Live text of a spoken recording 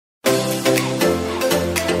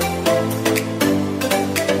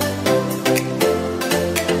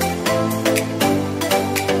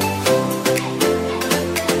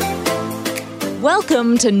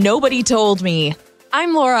Welcome to Nobody Told Me.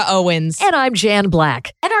 I'm Laura Owens. And I'm Jan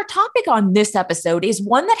Black. And our topic on this episode is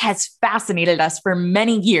one that has fascinated us for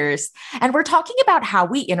many years. And we're talking about how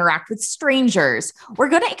we interact with strangers. We're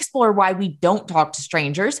going to explore why we don't talk to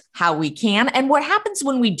strangers, how we can, and what happens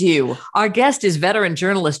when we do. Our guest is veteran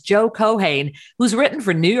journalist Joe Keohane, who's written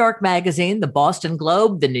for New York Magazine, the Boston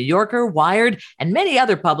Globe, the New Yorker, Wired, and many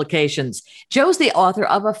other publications. Joe's the author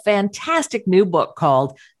of a fantastic new book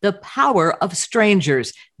called The Power of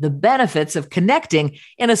Strangers: The Benefits of Connecting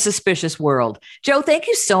in a Suspicious World. Joe, thank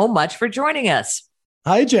you so much for joining us.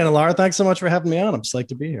 Hi, Jan and Laura. Thanks so much for having me on. I'm psyched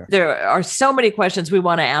to be here. There are so many questions we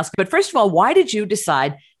want to ask, but first of all, why did you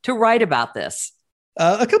decide to write about this?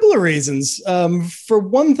 A couple of reasons. For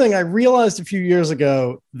one thing, I realized a few years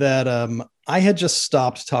ago that I had just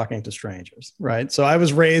stopped talking to strangers, right? So I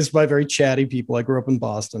was raised by very chatty people. I grew up in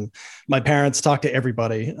Boston. My parents talked to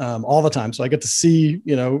everybody all the time. So I get to see,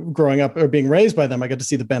 growing up or being raised by them, I get to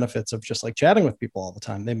see the benefits of just like chatting with people all the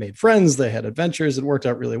time. They made friends, they had adventures. It worked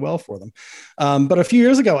out really well for them. But a few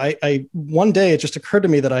years ago, one day it just occurred to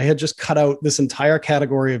me that I had just cut out this entire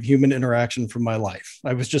category of human interaction from my life.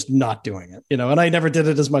 I was just not doing it, and I never did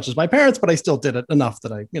it as much as my parents, but I still did it enough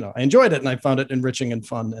that I enjoyed it and I found it enriching and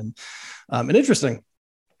fun and interesting.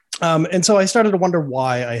 And so I started to wonder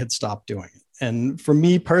why I had stopped doing it. And for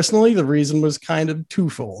me personally, the reason was kind of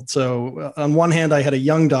twofold. So on one hand, I had a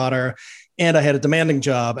young daughter and I had a demanding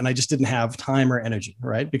job and I just didn't have time or energy,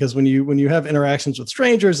 right? Because when you have interactions with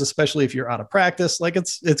strangers, especially if you're out of practice, like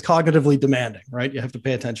it's cognitively demanding, right? You have to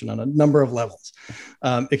pay attention on a number of levels.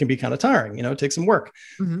 It can be kind of tiring, it takes some work.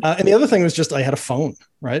 Mm-hmm. And the other thing was just I had a phone,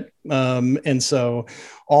 right? And so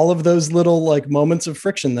all of those little like moments of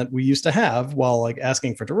friction that we used to have while like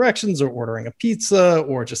asking for directions or ordering a pizza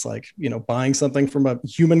or just like, buying something from a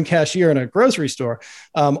human cashier in a grocery store,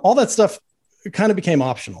 all that stuff kind of became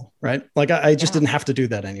optional, right? Like I just didn't have to do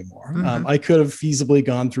that anymore. Mm-hmm. I could have feasibly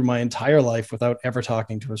gone through my entire life without ever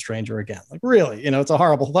talking to a stranger again. Like really, it's a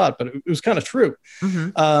horrible thought, but it was kind of true.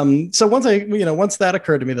 Mm-hmm. So once that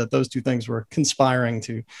occurred to me that those two things were conspiring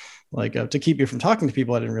to to keep me from talking to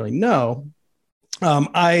people I didn't really know,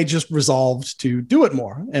 I just resolved to do it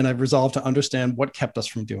more. And I've resolved to understand what kept us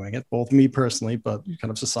from doing it, both me personally, but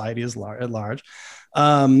kind of society at large.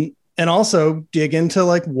 And also dig into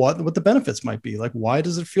like what the benefits might be. Like, why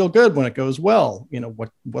does it feel good when it goes well?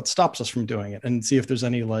 What stops us from doing it, and see if there's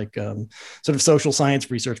any like sort of social science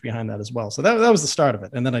research behind that as well. So that was the start of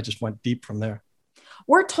it. And then I just went deep from there.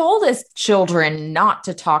 We're told as children not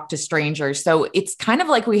to talk to strangers. So it's kind of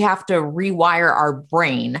like we have to rewire our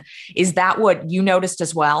brain. Is that what you noticed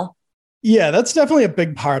as well? Yeah, that's definitely a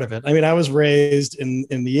big part of it. I mean, I was raised in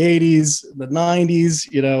the 80s, the 90s,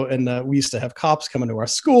 and we used to have cops come into our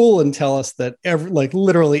school and tell us that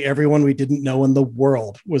literally everyone we didn't know in the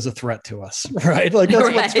world was a threat to us, right? Like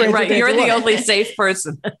that's what stranger right. You're the only safe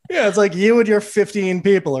person. Yeah, it's like you and your 15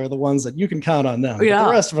 people are the ones that you can count on them. Yeah. But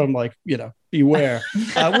the rest of them, beware,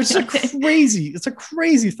 which is a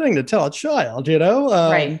crazy thing to tell a child,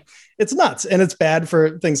 right. It's nuts. And it's bad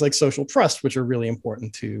for things like social trust, which are really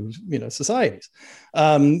important to, societies.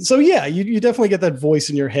 So yeah, you definitely get that voice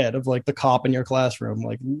in your head of like the cop in your classroom,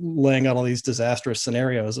 like laying out all these disastrous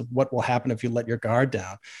scenarios of what will happen if you let your guard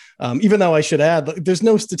down. Even though I should add, there's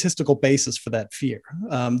no statistical basis for that fear.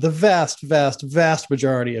 The vast, vast, vast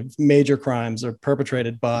majority of major crimes are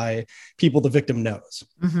perpetrated by people the victim knows.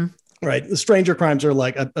 Mm-hmm. Right. The stranger crimes are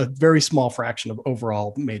like a very small fraction of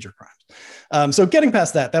overall major crimes. So getting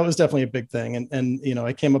past that was definitely a big thing. And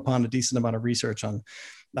I came upon a decent amount of research on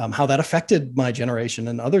how that affected my generation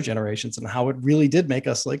and other generations and how it really did make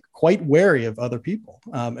us like quite wary of other people.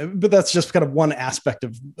 But that's just kind of one aspect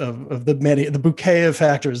of the bouquet of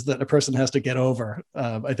factors that a person has to get over,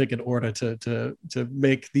 I think, in order to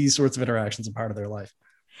make these sorts of interactions a part of their life.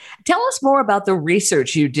 Tell us more about the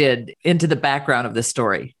research you did into the background of this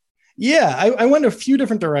story. Yeah, I went a few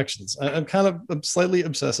different directions. I'm kind of a slightly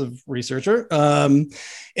obsessive researcher. And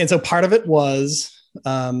so part of it was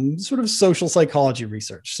sort of social psychology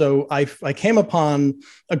research. So I came upon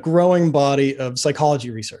a growing body of psychology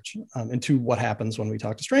research into what happens when we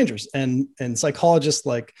talk to strangers. And psychologists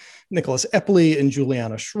like Nicholas Epley and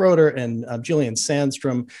Juliana Schroeder and Gillian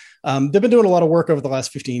Sandstrom, they've been doing a lot of work over the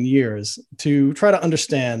last 15 years to try to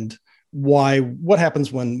understand what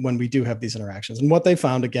happens when we do have these interactions. And what they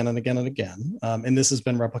found again and again and again, and this has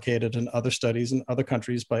been replicated in other studies in other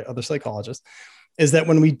countries by other psychologists, is that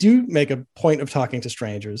when we do make a point of talking to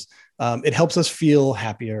strangers, it helps us feel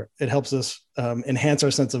happier. It helps us enhance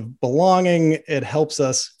our sense of belonging. It helps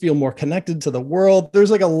us feel more connected to the world.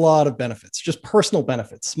 There's like a lot of benefits, just personal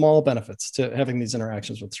benefits, small benefits to having these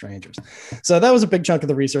interactions with strangers. So that was a big chunk of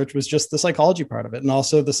the research, was just the psychology part of it, and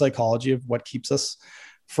also the psychology of what keeps us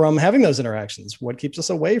from having those interactions, what keeps us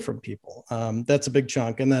away from people. That's a big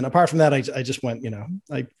chunk. And then apart from that, I just went,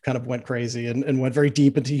 I kind of went crazy and went very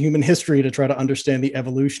deep into human history to try to understand the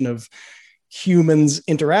evolution of humans'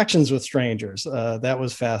 interactions with strangers. That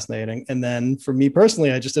was fascinating. And then for me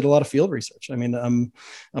personally, I just did a lot of field research. I mean, I'm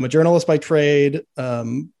a journalist by trade,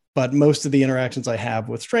 but most of the interactions I have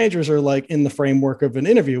with strangers are like in the framework of an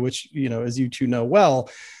interview, which, as you two know well,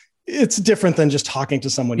 it's different than just talking to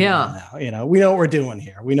someone. Yeah. We know what we're doing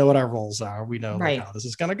here. We know what our roles are. We know Right. like how this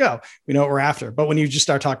is going to go. We know what we're after. But when you just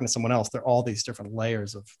start talking to someone else, there are all these different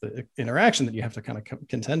layers of the interaction that you have to kind of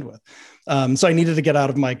contend with. So I needed to get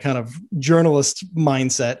out of my kind of journalist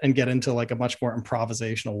mindset and get into like a much more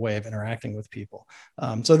improvisational way of interacting with people.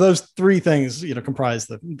 So those three things, comprise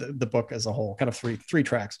the book as a whole, kind of three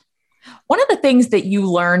tracks. One of the things that you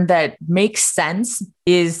learned that makes sense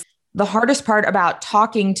is the hardest part about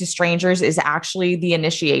talking to strangers is actually the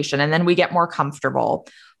initiation, and then we get more comfortable.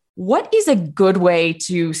 What is a good way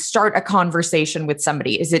to start a conversation with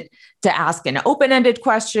somebody? Is it to ask an open-ended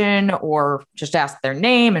question or just ask their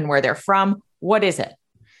name and where they're from? What is it?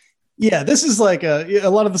 Yeah, this is like a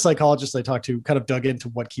lot of the psychologists I talked to kind of dug into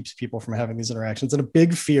what keeps people from having these interactions. And a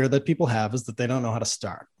big fear that people have is that they don't know how to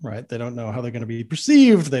start, right? They don't know how they're going to be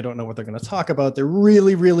perceived. They don't know what they're going to talk about. They're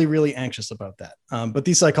really, really, really anxious about that. But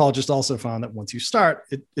these psychologists also found that once you start,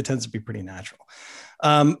 it tends to be pretty natural.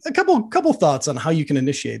 A couple thoughts on how you can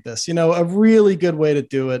initiate this. A really good way to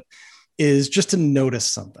do it is just to notice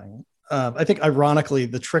something. I think ironically,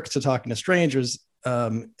 the trick to talking to strangers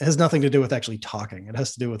has nothing to do with actually talking. It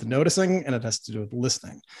has to do with noticing, and it has to do with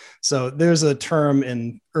listening. So there's a term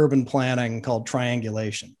in urban planning called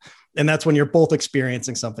triangulation. And that's when you're both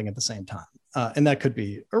experiencing something at the same time. And that could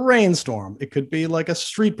be a rainstorm. It could be like a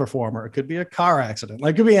street performer. It could be a car accident.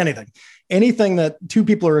 Like it could be anything that two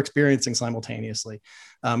people are experiencing simultaneously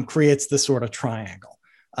creates this sort of triangle.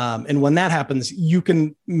 And when that happens, you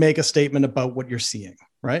can make a statement about what you're seeing,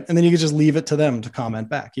 right? And then you can just leave it to them to comment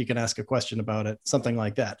back. You can ask a question about it, something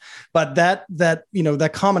like that. But that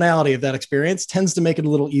commonality of that experience tends to make it a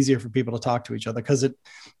little easier for people to talk to each other, because it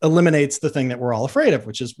eliminates the thing that we're all afraid of,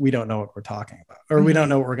 which is we don't know what we're talking about, or we don't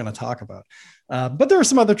know what we're going to talk about. But there are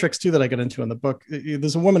some other tricks too that I get into in the book.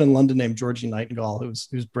 There's a woman in London named Georgie Nightingale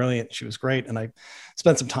who's brilliant. She was great, and I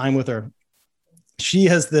spent some time with her. She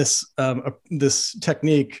has this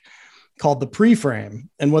technique called the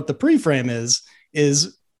pre-frame. And what the pre-frame is,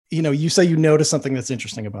 you say you notice something that's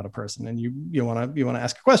interesting about a person, and you want to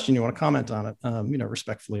ask a question, you want to comment on it,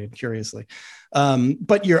 respectfully and curiously.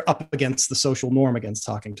 But you're up against the social norm against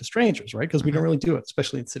talking to strangers, right? Because we don't really do it,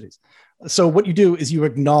 especially in cities. So what you do is you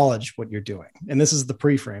acknowledge what you're doing. And this is the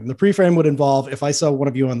pre-frame. The pre-frame would involve, if I saw one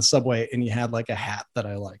of you on the subway and you had like a hat that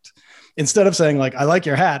I liked, instead of saying like, I like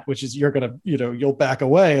your hat, which is you'll back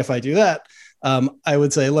away if I do that. I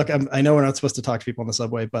would say, look, I know we're not supposed to talk to people on the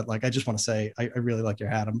subway, but like, I just want to say, I really like your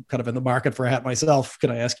hat. I'm kind of in the market for a hat myself.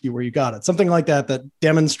 Can I ask you where you got it? Something like that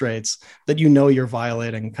demonstrates that you're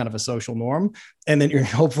violating kind of a social norm. And then you're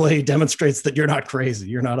hopefully demonstrates that you're not crazy.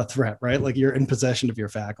 You're not a threat, right? Like you're in possession of your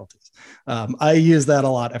faculties. I use that a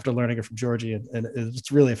lot after learning it from Georgie, and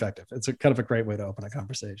it's really effective. It's a kind of a great way to open a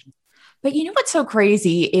conversation. But you know what's so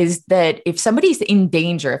crazy is that if somebody's in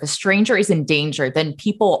danger, if a stranger is in danger, then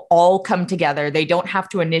people all come together. They don't have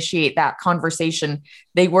to initiate that conversation.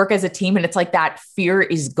 They work as a team, and it's like that fear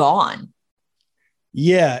is gone.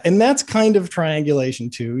 Yeah. And that's kind of triangulation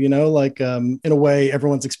too, in a way,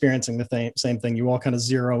 everyone's experiencing the same thing. You all kind of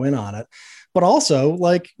zero in on it. But also,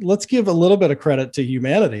 like, let's give a little bit of credit to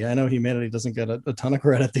humanity. I know humanity doesn't get a ton of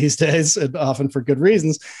credit these days, and often for good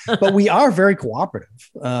reasons, but we are very cooperative.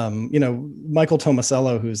 Michael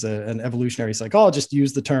Tomasello, who's an evolutionary psychologist,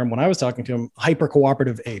 used the term, when I was talking to him,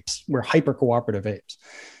 hyper-cooperative apes. We're hyper-cooperative apes.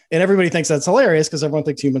 And everybody thinks that's hilarious because everyone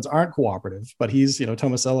thinks humans aren't cooperative. But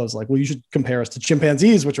Tomasello's like, well, you should compare us to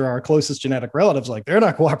chimpanzees, which are our closest genetic relatives. Like, they're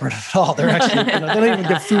not cooperative at all. They're actually, they don't even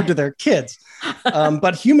give food to their kids.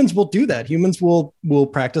 But humans will do that. Humans will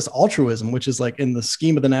practice altruism, which is like in the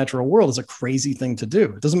scheme of the natural world is a crazy thing to do.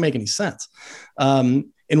 It doesn't make any sense.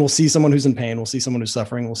 and we'll see someone who's in pain. We'll see someone who's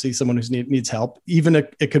suffering. We'll see someone who needs help. Even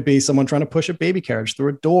it could be someone trying to push a baby carriage through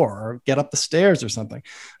a door or get up the stairs or something.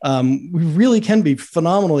 We really can be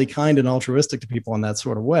phenomenally kind and altruistic to people in that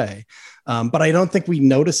sort of way. But I don't think we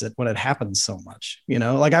notice it when it happens so much.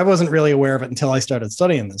 Like I wasn't really aware of it until I started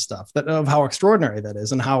studying this stuff, of how extraordinary that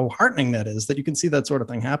is and how heartening that is, that you can see that sort of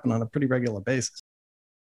thing happen on a pretty regular basis.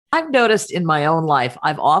 I've noticed in my own life,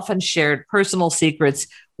 I've often shared personal secrets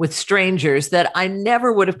with strangers that I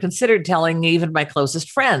never would have considered telling even my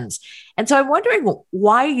closest friends. And so I'm wondering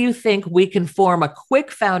why you think we can form a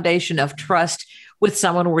quick foundation of trust with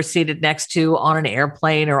someone we're seated next to on an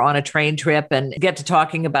airplane or on a train trip and get to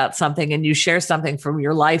talking about something and you share something from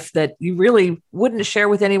your life that you really wouldn't share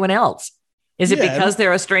with anyone else. Is it because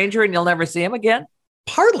they're a stranger and you'll never see them again?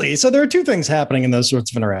 Partly. So there are two things happening in those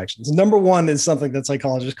sorts of interactions. Number one is something that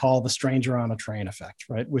psychologists call the stranger on a train effect,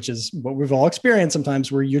 right? Which is what we've all experienced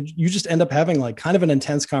sometimes, where you just end up having like kind of an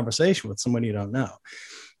intense conversation with someone you don't know.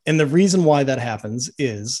 And the reason why that happens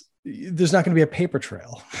is there's not going to be a paper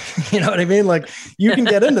trail. You know what I mean? Like you can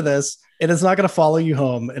get into this and it's not going to follow you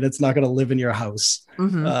home and it's not going to live in your house.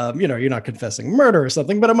 Mm-hmm. You're not confessing murder or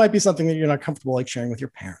something, but it might be something that you're not comfortable like sharing with your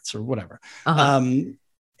parents or whatever.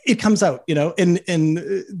 It comes out, and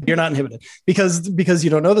you're not inhibited because you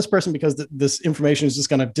don't know this person, because this information is just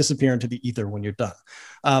going to disappear into the ether when you're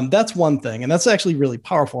done. That's one thing. And that's actually really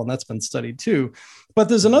powerful. And that's been studied too. But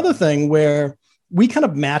there's another thing where we kind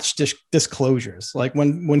of match disclosures. Like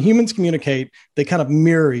when humans communicate, they kind of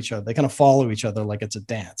mirror each other. They kind of follow each other like it's a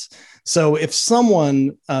dance. So if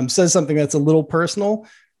someone says something that's a little personal,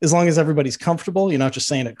 as long as everybody's comfortable, you're not just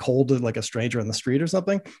saying it cold to like a stranger on the street or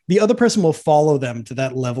something, the other person will follow them to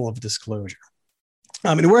that level of disclosure.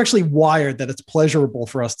 And we're actually wired that it's pleasurable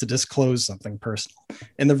for us to disclose something personal.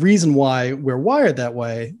 And the reason why we're wired that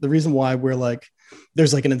way, the reason why we're like,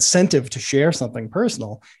 there's like an incentive to share something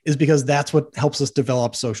personal is because that's what helps us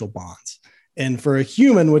develop social bonds. And for a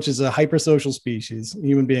human, which is a hypersocial species,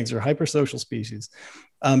 human beings are a hypersocial species,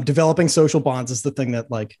 developing social bonds is the thing that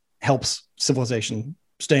like helps civilization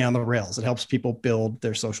stay on the rails. It helps people build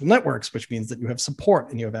their social networks, which means that you have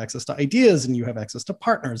support and you have access to ideas and you have access to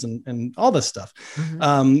partners and all this stuff.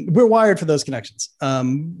 Mm-hmm. We're wired for those connections,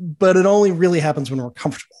 but it only really happens when we're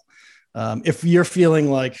comfortable. If you're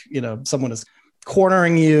feeling like, someone is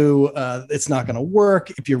cornering you, it's not going to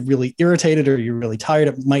work. If you're really irritated or you're really tired,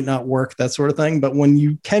 it might not work, that sort of thing. But when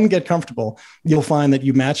you can get comfortable, you'll find that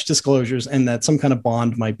you match disclosures and that some kind of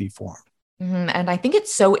bond might be formed. And I think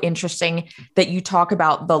it's so interesting that you talk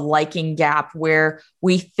about the liking gap where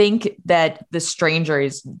we think that the stranger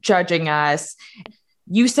is judging us.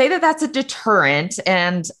 You say that that's a deterrent,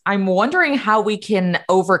 and I'm wondering how we can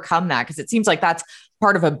overcome that, because it seems like that's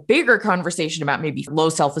part of a bigger conversation about maybe low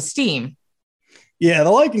self-esteem. Yeah,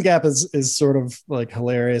 the liking gap is sort of like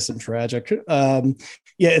hilarious and tragic.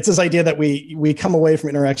 It's this idea that we come away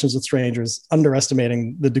from interactions with strangers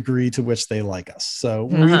underestimating the degree to which they like us. So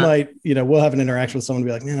we might, we'll have an interaction with someone and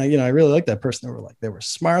be like, man, I really like that person. They were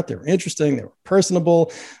smart, they were interesting, they were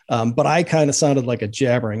personable, but I kind of sounded like a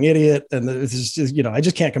jabbering idiot, and it's just, I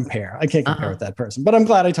just can't compare. I can't compare with that person. But I'm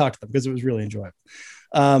glad I talked to them because it was really enjoyable.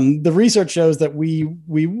 The research shows that we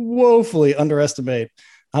woefully underestimate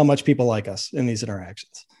how much people like us in these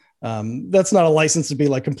interactions. That's not a license to be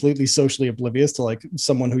like completely socially oblivious to like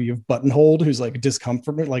someone who you've buttonholed, who's like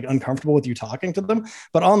uncomfortable with you talking to them.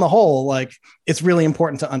 But on the whole, like it's really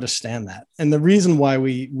important to understand that. And the reason why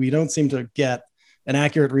we don't seem to get an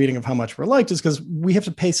accurate reading of how much we're liked is because we have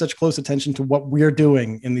to pay such close attention to what we're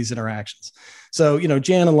doing in these interactions. So,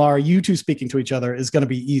 Jan and Laura, you two speaking to each other is going to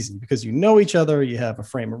be easy because you know each other, you have a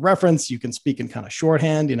frame of reference, you can speak in kind of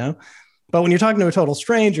shorthand, But when you're talking to a total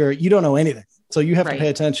stranger, you don't know anything. So you have to pay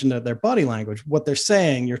attention to their body language, what they're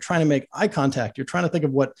saying. You're trying to make eye contact. You're trying to think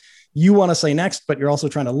of what you want to say next, but you're also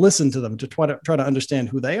trying to listen to them to try to understand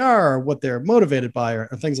who they are or what they're motivated by or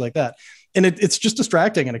things like that. And it's just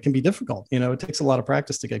distracting and it can be difficult. It takes a lot of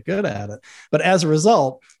practice to get good at it. But as a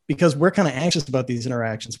result, because we're kind of anxious about these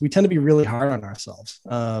interactions, we tend to be really hard on ourselves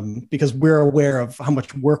because we're aware of how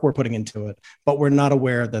much work we're putting into it, but we're not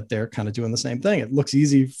aware that they're kind of doing the same thing. It looks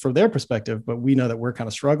easy from their perspective, but we know that we're kind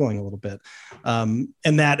of struggling a little bit. And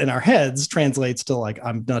that in our heads translates to like,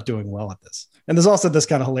 I'm not doing well at this. And there's also this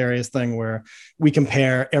kind of hilarious thing where we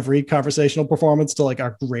compare every conversational performance to like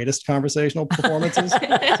our greatest conversational performances.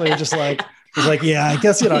 So you're just like, yeah,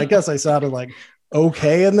 I guess I sounded like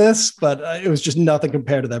okay in this, but it was just nothing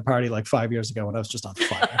compared to that party like 5 years ago when I was just on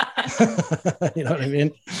fire. You know what I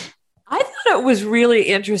mean? I thought it was really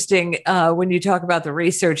interesting when you talk about the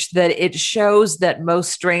research that it shows that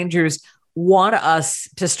most strangers want us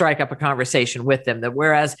to strike up a conversation with them. That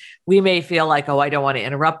whereas we may feel like, oh, I don't want to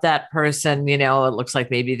interrupt that person. It looks like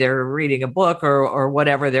maybe they're reading a book or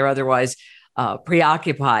whatever. They're otherwise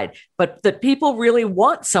preoccupied, but that people really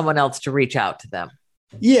want someone else to reach out to them.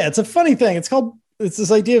 Yeah, it's a funny thing. It's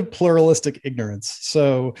this idea of pluralistic ignorance.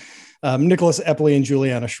 So Nicholas Epley and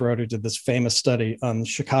Juliana Schroeder did this famous study on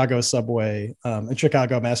Chicago subway and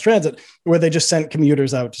Chicago mass transit, where they just sent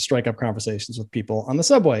commuters out to strike up conversations with people on the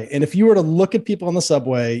subway. And if you were to look at people on the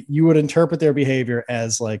subway, you would interpret their behavior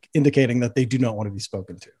as like indicating that they do not want to be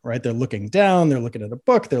spoken to, right? They're looking down, they're looking at a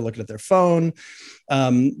book, they're looking at their phone.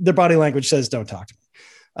 Their body language says, don't talk to me.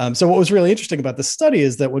 So what was really interesting about this study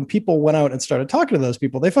is that when people went out and started talking to those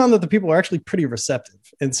people, they found that the people were actually pretty receptive.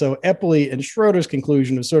 And so Epley and Schroeder's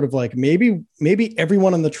conclusion was sort of like, maybe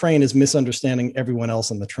everyone on the train is misunderstanding everyone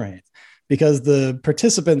else on the train, because the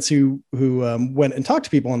participants who went and talked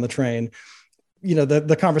to people on the train,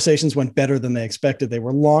 the conversations went better than they expected. They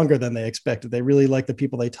were longer than they expected. They really liked the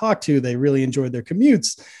people they talked to. They really enjoyed their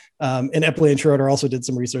commutes. And Epley and Schroeder also did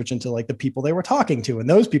some research into like the people they were talking to, and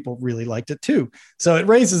those people really liked it too. So it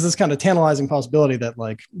raises this kind of tantalizing possibility that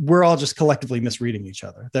like we're all just collectively misreading each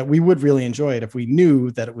other, that we would really enjoy it if we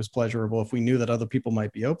knew that it was pleasurable, if we knew that other people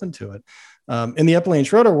might be open to it. In the Epley and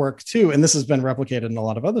Schroeder work too, and this has been replicated in a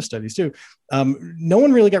lot of other studies too, no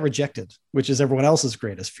one really got rejected, which is everyone else's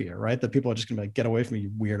greatest fear, right? That people are just gonna be like, get away from me,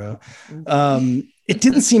 you weirdo. It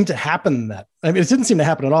didn't seem to happen it didn't seem to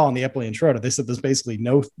happen at all in the Epley and Schroeder. They said there's basically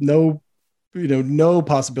no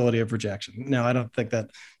possibility of rejection. Now, I don't think that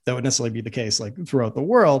would necessarily be the case like throughout the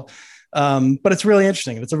world, but it's really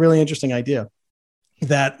interesting. It's a really interesting idea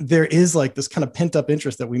that there is like this kind of pent up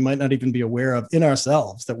interest that we might not even be aware of in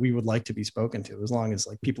ourselves that we would like to be spoken to, as long as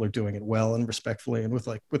like people are doing it well and respectfully and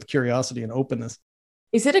with curiosity and openness.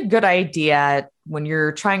 Is it a good idea when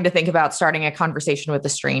you're trying to think about starting a conversation with a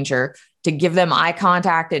stranger to give them eye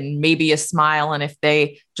contact and maybe a smile? And if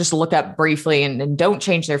they just look up briefly and don't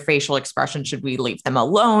change their facial expression, should we leave them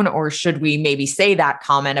alone? Or should we maybe say that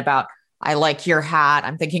comment about, I like your hat,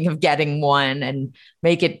 I'm thinking of getting one, and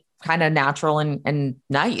make it kind of natural and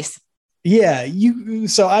nice? Yeah,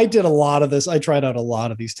 so I did a lot of this. I tried out a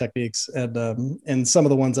lot of these techniques, and some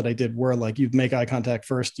of the ones that I did were like, you'd make eye contact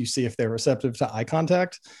first, you see if they're receptive to eye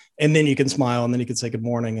contact, and then you can smile, and then you can say good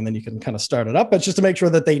morning, and then you can kind of start it up. But just to make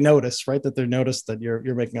sure that they notice, right, that they're noticed that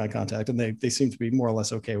you're making eye contact, and they seem to be more or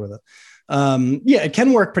less okay with it. Yeah, it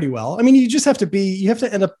can work pretty well. I mean, you have to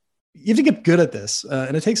get good at this,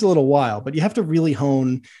 and it takes a little while, but you have to really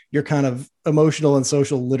hone your kind of emotional and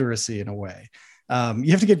social literacy in a way.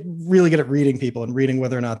 You have to get really good at reading people and reading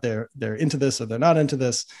whether or not they're into this or they're not into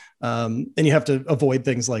this. And you have to avoid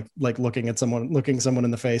things like looking someone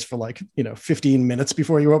in the face for 15 minutes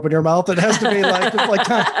before you open your mouth. It has to be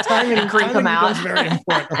timing creep them out. Becomes very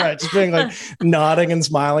important, right? Just being like nodding and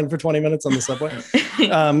smiling for 20 minutes on the subway.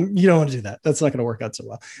 You don't want to do that. That's not going to work out so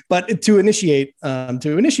well. But to initiate an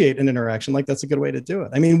interaction, that's a good way to do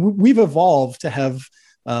it. I mean, we've evolved to have,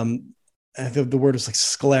 the word is like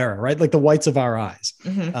sclera, right? Like the whites of our eyes.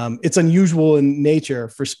 Mm-hmm. It's unusual in nature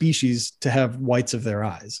for species to have whites of their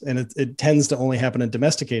eyes. And it tends to only happen in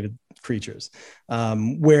domesticated creatures,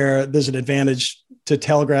 where there's an advantage to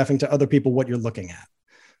telegraphing to other people what you're looking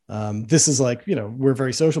at. This is like, we're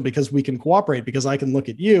very social because we can cooperate, because I can look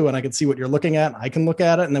at you and I can see what you're looking at. I can look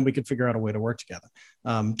at it, and then we can figure out a way to work together.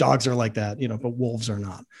 Dogs are like that, but wolves are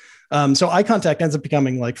not. So eye contact ends up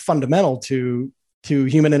becoming like fundamental to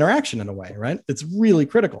human interaction in a way, right? It's really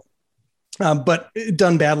critical. But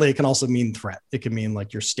done badly, it can also mean threat. It can mean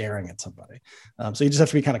like you're staring at somebody. So you just have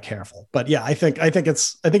to be kind of careful. But yeah, I think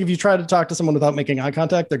if you try to talk to someone without making eye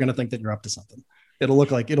contact, they're going to think that you're up to something. It'll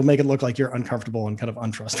make it look like you're uncomfortable and kind of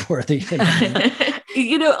untrustworthy.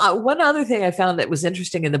 One other thing I found that was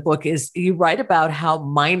interesting in the book is you write about how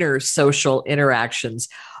minor social interactions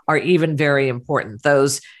are even very important.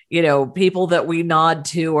 Those, people that we nod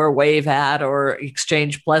to or wave at or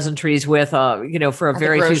exchange pleasantries with, for a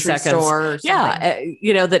very few seconds.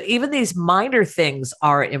 Yeah. That even these minor things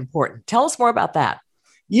are important. Tell us more about that.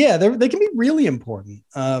 Yeah, they can be really important.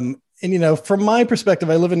 And, from my perspective,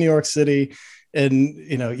 I live in New York City. And,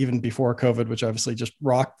 even before COVID, which obviously just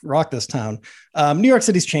rocked this town, New York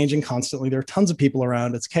City's changing constantly. There are tons of people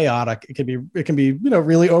around. It's chaotic. It can be,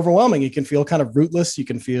 really overwhelming. You can feel kind of rootless. You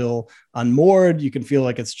can feel unmoored. You can feel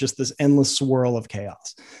like it's just this endless swirl of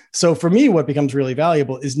chaos. So for me, what becomes really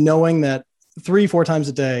valuable is knowing that 3-4 times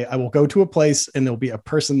a day, I will go to a place and there'll be a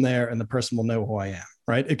person there, and the person will know who I am.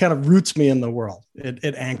 right? It kind of roots me in the world.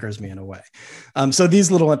 It anchors me in a way. So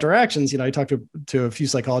these little interactions, I talked to a few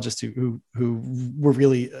psychologists who were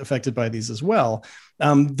really affected by these as well.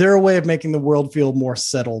 They're a way of making the world feel more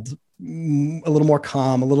settled, a little more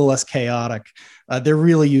calm, a little less chaotic. They're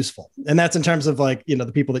really useful. And that's in terms of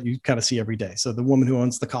the people that you kind of see every day. So the woman who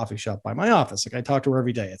owns the coffee shop by my office, I talk to her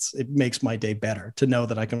every day. It makes my day better to know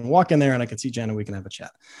that I can walk in there and I can see Jen and we can have a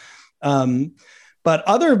chat. But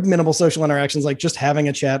other minimal social interactions, like just having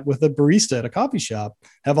a chat with a barista at a coffee shop,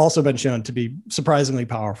 have also been shown to be surprisingly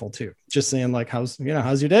powerful too. Just saying how's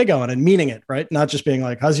your day going, and meaning it, right? Not just being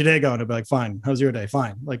like, how's your day going? To be like, fine. How's your day?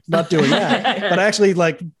 Fine. Like not doing that, but actually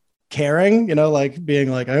caring,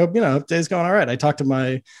 being like, I hope, day's going all right. I talked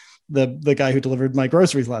to the guy who delivered my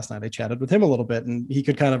groceries last night. I chatted with him a little bit, and he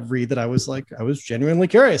could kind of read that I was genuinely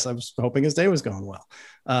curious. I was hoping his day was going well.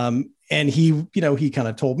 And he kind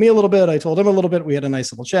of told me a little bit. I told him a little bit. We had a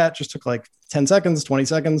nice little chat, just took 10 seconds, 20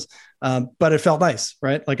 seconds. But it felt nice,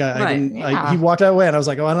 right? He walked away and I was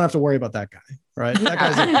like, oh, I don't have to worry about that guy. Right. That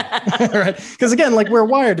guy's okay. Right. Because again, we're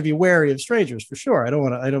wired to be wary of strangers for sure. I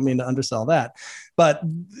don't mean to undersell that, but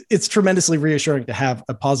it's tremendously reassuring to have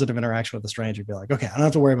a positive interaction with a stranger. Be like, okay, I don't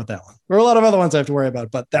have to worry about that one. There are a lot of other ones I have to worry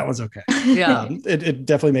about, but that one's okay. Yeah. It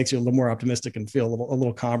definitely makes you a little more optimistic and feel a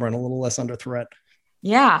little calmer and a little less under threat.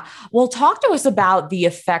 Yeah. Well, talk to us about the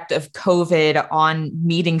effect of COVID on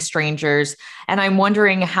meeting strangers. And I'm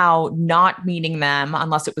wondering how not meeting them,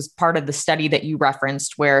 unless it was part of the study that you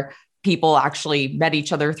referenced, where people actually met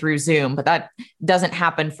each other through Zoom, but that doesn't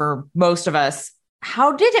happen for most of us.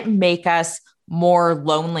 How did it make us more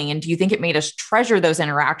lonely? And do you think it made us treasure those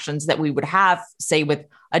interactions that we would have, say, with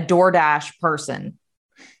a DoorDash person?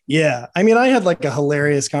 Yeah. I mean, I had a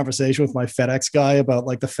hilarious conversation with my FedEx guy about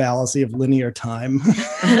the fallacy of linear time in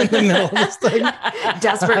the middle of this thing.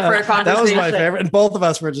 Desperate for a conversation. That was my favorite. And both of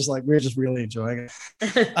us were just we were just really enjoying it.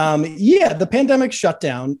 The pandemic shut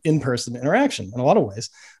down in-person interaction in a lot of ways.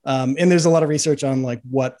 And there's a lot of research on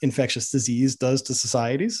what infectious disease does to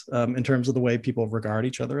societies in terms of the way people regard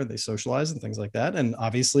each other and they socialize and things like that. And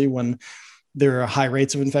obviously when there are high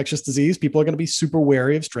rates of infectious disease, people are going to be super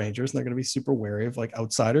wary of strangers, and they're going to be super wary of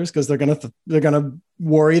outsiders because they're going to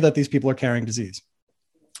worry that these people are carrying disease.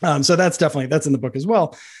 So that's in the book as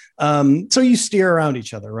well. So you steer around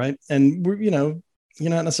each other, right? And you're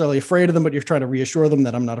not necessarily afraid of them, but you're trying to reassure them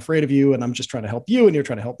that I'm not afraid of you, and I'm just trying to help you, and you're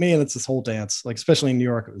trying to help me. And it's this whole dance, especially in New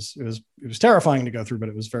York, it was terrifying to go through, but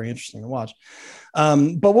it was very interesting to watch.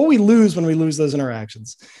 But what we lose when we lose those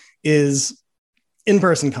interactions is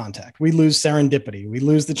in-person contact. We lose serendipity. We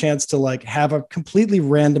lose the chance to have a completely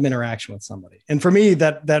random interaction with somebody. And for me,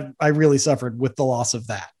 that I really suffered with the loss of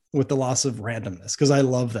that, with the loss of randomness, because I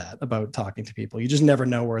love that about talking to people. You just never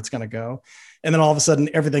know where it's going to go. And then all of a sudden,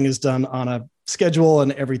 everything is done on a schedule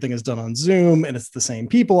and everything is done on Zoom, and it's the same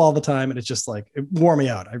people all the time. And it's just it wore me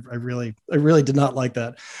out. I really did not like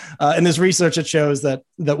that. And there's research that shows that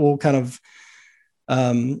will kind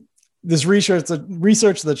of, this research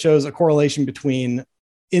that shows a correlation between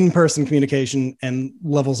in-person communication and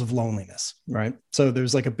levels of loneliness, right? So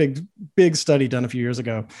there's a big study done a few years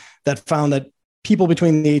ago that found that people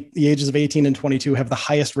between the ages of 18 and 22 have the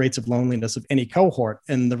highest rates of loneliness of any cohort.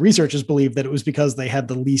 And the researchers believe that it was because they had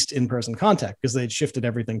the least in-person contact, because they'd shifted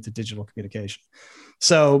everything to digital communication.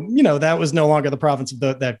 So, that was no longer the province of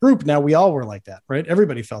that group. Now we all were like that, right?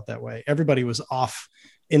 Everybody felt that way. Everybody was off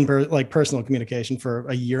in personal communication for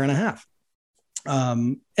a year and a half.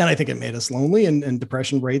 And I think it made us lonely, and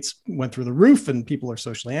depression rates went through the roof, and people are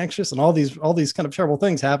socially anxious, and all these kind of terrible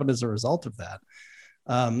things happened as a result of that.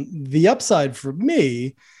 The upside for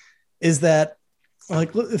me is that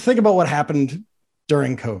think about what happened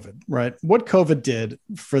during COVID, right? What COVID did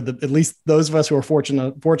for at least those of us who are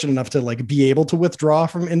fortunate enough to be able to withdraw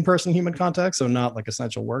from in-person human contact. So not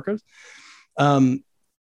essential workers.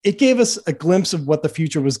 It gave us a glimpse of what the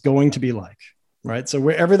future was going to be like, right? So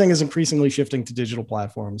everything is increasingly shifting to digital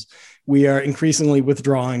platforms. We are increasingly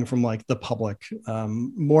withdrawing from the public.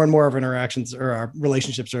 More and more of our interactions or our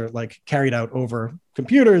relationships are carried out over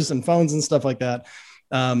computers and phones and stuff like that.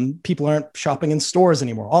 People aren't shopping in stores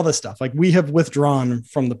anymore, all this stuff. We have withdrawn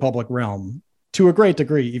from the public realm to a great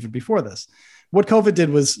degree, even before this. What COVID did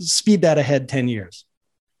was speed that ahead 10 years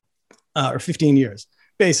or 15 years.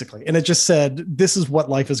 Basically. And it just said, this is what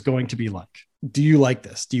life is going to be like. Do you like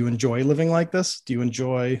this? Do you enjoy living like this? Do you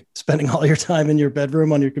enjoy spending all your time in your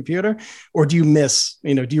bedroom on your computer? Or do you miss,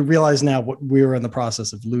 do you realize now what we were in the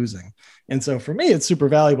process of losing? And so for me, it's super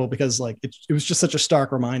valuable because it was just such a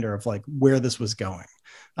stark reminder of where this was going.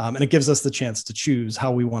 And it gives us the chance to choose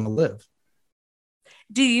how we want to live.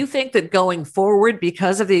 Do you think that going forward,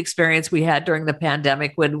 because of the experience we had during the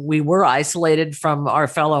pandemic when we were isolated from our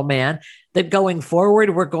fellow man, that going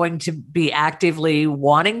forward, we're going to be actively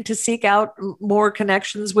wanting to seek out more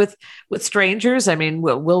connections with strangers? I mean,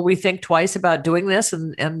 will we think twice about doing this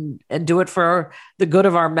and do it for the good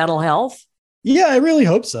of our mental health? Yeah, I really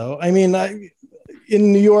hope so. I mean,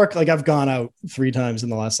 in New York, like I've gone out 3 times in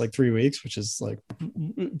the last like 3 weeks, which is like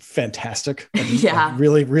fantastic. I'm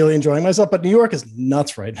really, really enjoying myself. But New York is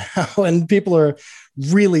nuts right now, and people are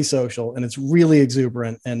really social, and it's really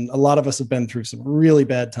exuberant. And a lot of us have been through some really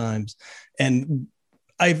bad times. And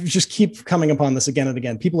I just keep coming upon this again and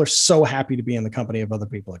again. People are so happy to be in the company of other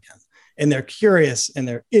people again, and they're curious and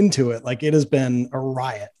they're into it. Like it has been a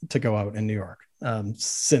riot to go out in New York.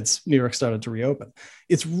 Since New York started to reopen.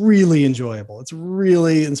 It's really enjoyable. It's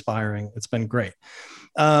really inspiring. It's been great.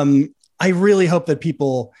 I really hope that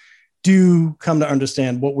people do come to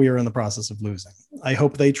understand what we are in the process of losing. I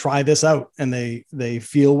hope they try this out and they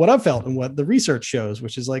feel what I've felt and what the research shows,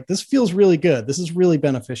 which is like, this feels really good. This is really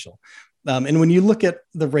beneficial. And when you look at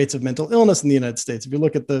the rates of mental illness in the United States, if you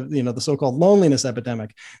look at the so-called loneliness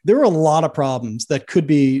epidemic, there are a lot of problems that could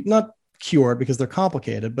be not cured because they're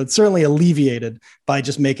complicated, but certainly alleviated by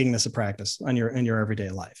just making this a practice in your everyday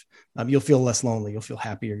life. You'll feel less lonely, you'll feel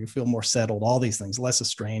happier, you'll feel more settled, all these things, less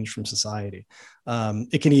estranged from society.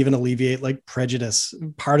 It can even alleviate like prejudice,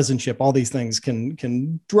 partisanship, all these things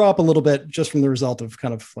can drop a little bit just from the result of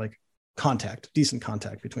kind of like decent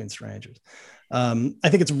contact between strangers. I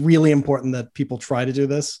think it's really important that people try to do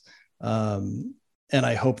this. And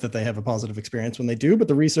I hope that they have a positive experience when they do, but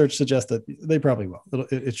the research suggests that they probably will.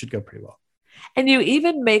 It should go pretty well. And you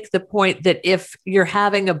even make the point that if you're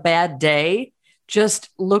having a bad day, just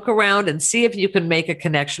look around and see if you can make a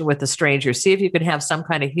connection with a stranger, see if you can have some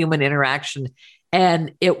kind of human interaction,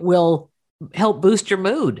 and it will help boost your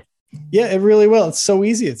mood. Yeah, it really will. It's so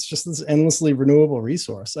easy. It's just this endlessly renewable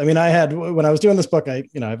resource. I mean, when I was doing this book, I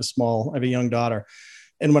have a young daughter.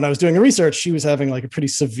 And when I was doing the research, she was having like a pretty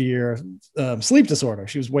severe sleep disorder.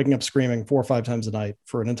 She was waking up screaming 4 or 5 times a night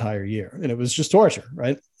for an entire year. And it was just torture,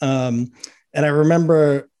 right? And I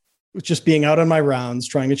remember just being out on my rounds,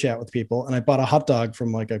 trying to chat with people. And I bought a hot dog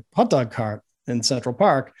from like a hot dog cart in Central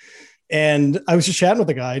Park. And I was just chatting with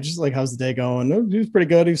the guy, just like, how's the day going? Oh, he was pretty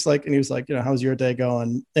good. He was like, how's your day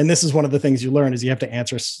going? And this is one of the things you learn is you have to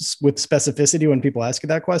answer with specificity when people ask you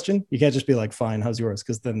that question. You can't just be like, fine, how's yours?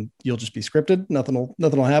 Because then you'll just be scripted. Nothing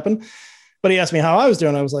will happen. But he asked me how I was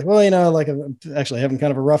doing. I was like, well, I'm actually having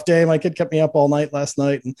kind of a rough day. My kid kept me up all night last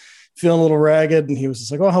night and feeling a little ragged. And he was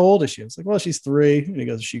just like, well, how old is she? I was like, well, she's 3. And he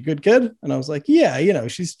goes, is she a good kid? And I was like, yeah,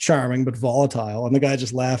 she's charming, but volatile. And the guy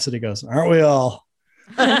just laughs and he goes, aren't we all?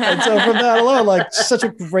 And so from that alone, like such a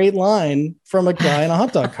great line from a guy in a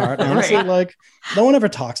hot dog cart. Honestly, right. Like no one ever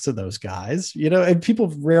talks to those guys, and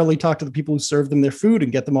people rarely talk to the people who serve them their food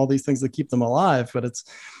and get them all these things that keep them alive. But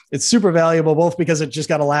it's super valuable, both because it just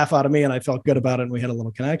got a laugh out of me and I felt good about it and we had a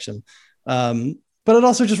little connection. But it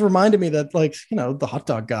also just reminded me that the hot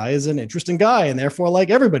dog guy is an interesting guy and therefore like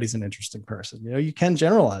everybody's an interesting person. You can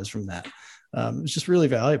generalize from that. It's just really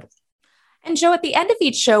valuable. And Joe, at the end of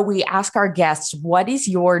each show, we ask our guests, what is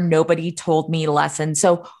your nobody told me lesson?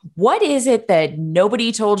 So what is it that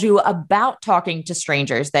nobody told you about talking to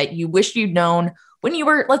strangers that you wish you'd known when you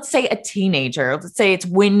were, let's say, a teenager? Let's say it's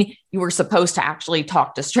when you were supposed to actually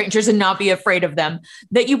talk to strangers and not be afraid of them,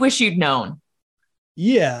 that you wish you'd known.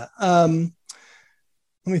 Yeah. Let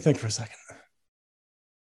me think for a second.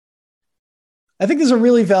 I think there's a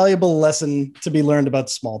really valuable lesson to be learned about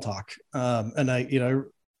small talk. And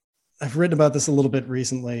I've written about this a little bit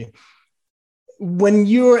recently. When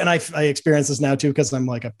I experience this now too, because I'm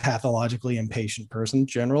like a pathologically impatient person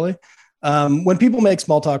generally. When people make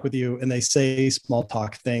small talk with you and they say small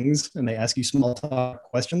talk things and they ask you small talk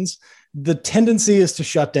questions, the tendency is to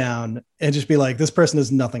shut down and just be like, this person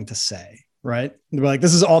has nothing to say, right? And they're like,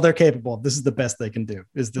 this is all they're capable of. This is the best they can do,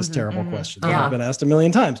 is this terrible question that I've been asked a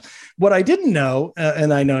million times. What I didn't know,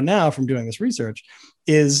 and I know now from doing this research,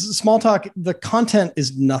 is small talk, the content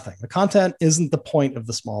is nothing. The content isn't the point of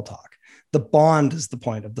the small talk. The bond is the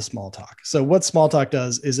point of the small talk. So what small talk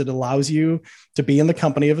does is it allows you to be in the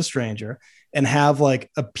company of a stranger and have like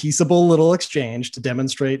a peaceable little exchange to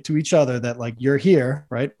demonstrate to each other that like you're here,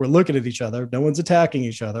 right? We're looking at each other. No one's attacking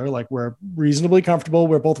each other. Like we're reasonably comfortable.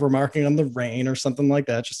 We're both remarking on the rain or something like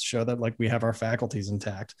that, just to show that like we have our faculties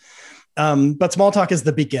intact. But small talk is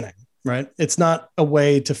the beginning. Right? It's not a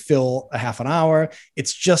way to fill a half an hour.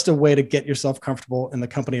 It's just a way to get yourself comfortable in the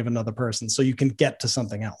company of another person so you can get to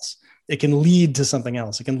something else. it can lead to something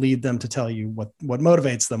else. It can lead them to tell you what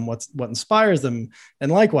motivates them, what inspires them.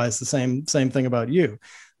 And likewise, the same thing about you.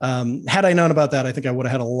 Had I known about that, I think I would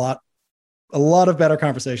have had a lot of better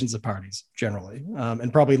conversations at parties generally,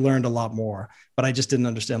 and probably learned a lot more, but I just didn't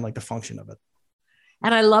understand like the function of it.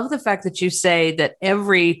 And I love the fact that you say that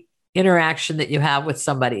every interaction that you have with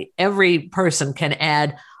somebody, every person can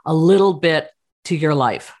add a little bit to your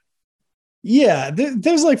life. Yeah.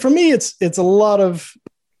 There's like, for me, it's a lot of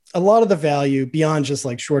the value beyond just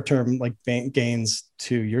like short-term, like gains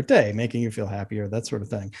to your day, making you feel happier, that sort of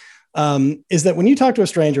thing. Is that when you talk to a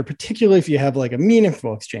stranger, particularly if you have like a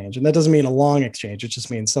meaningful exchange, and that doesn't mean a long exchange, it just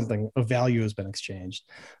means something of value has been exchanged.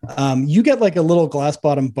 You get like a little glass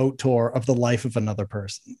bottom boat tour of the life of another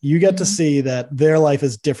person. You get to see that their life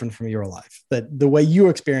is different from your life, that the way you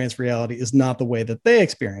experience reality is not the way that they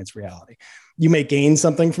experience reality. You may gain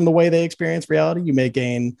something from the way they experience reality. You may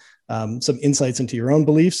gain some insights into your own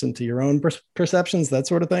beliefs, into your own perceptions, that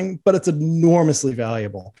sort of thing. But it's enormously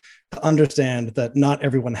valuable to understand that not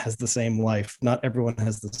everyone has the same life. Not everyone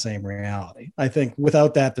has the same reality. I think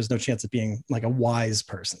without that, there's no chance of being like a wise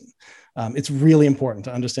person. It's really important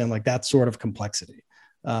to understand like that sort of complexity.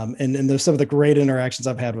 And there's some of the great interactions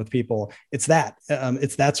I've had with people. It's that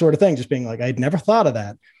sort of thing, just being like, I'd never thought of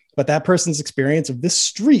that. But that person's experience of this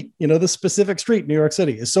street, this specific street in New York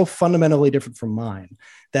City is so fundamentally different from mine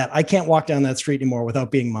that I can't walk down that street anymore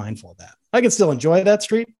without being mindful of that. I can still enjoy that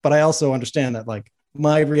street, but I also understand that like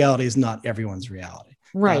my reality is not everyone's reality.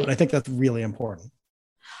 Right. And I think that's really important.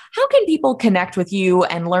 How can people connect with you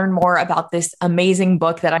and learn more about this amazing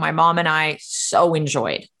book that my mom and I so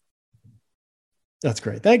enjoyed? That's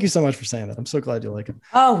great. Thank you so much for saying that. I'm so glad you like it.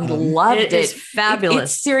 Oh, we loved it. It's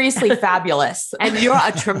fabulous. It's seriously fabulous. And you're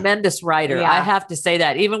a tremendous writer. Yeah. I have to say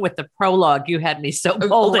that. Even with the prologue, you had me so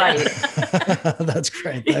bold. Right. That's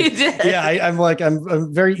great. You did. Yeah,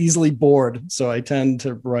 I'm very easily bored, so I tend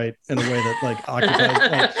to write in a way that like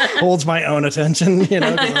occupies, like, holds my own attention.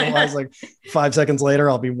 Because otherwise, like 5 seconds later,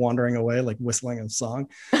 I'll be wandering away, like whistling a song.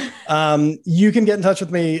 You can get in touch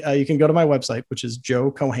with me. You can go to my website, which is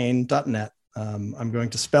joekeohane.net. I'm going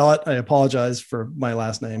to spell it. I apologize for my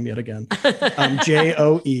last name yet again.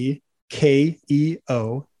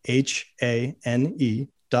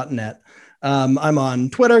 JoeKeohane.net. I'm on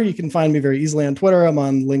Twitter. You can find me very easily on Twitter. I'm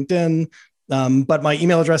on LinkedIn. But my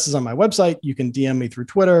email address is on my website. You can DM me through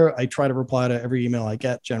Twitter. I try to reply to every email I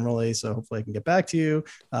get generally. So hopefully I can get back to you.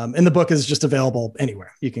 And the book is just available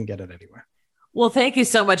anywhere. You can get it anywhere. Well, thank you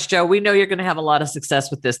so much, Joe. We know you're going to have a lot of success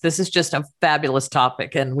with this. This is just a fabulous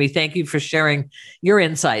topic, and we thank you for sharing your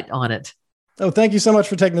insight on it. Oh, thank you so much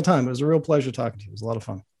for taking the time. It was a real pleasure talking to you. It was a lot of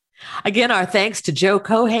fun. Again, our thanks to Joe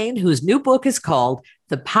Keohane, whose new book is called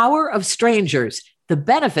The Power of Strangers, The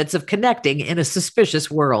Benefits of Connecting in a Suspicious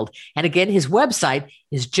World. And again, his website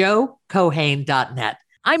is joekeohane.net.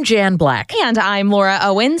 I'm Jan Black. And I'm Laura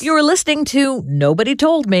Owens. You're listening to Nobody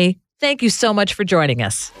Told Me. Thank you so much for joining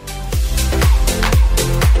us.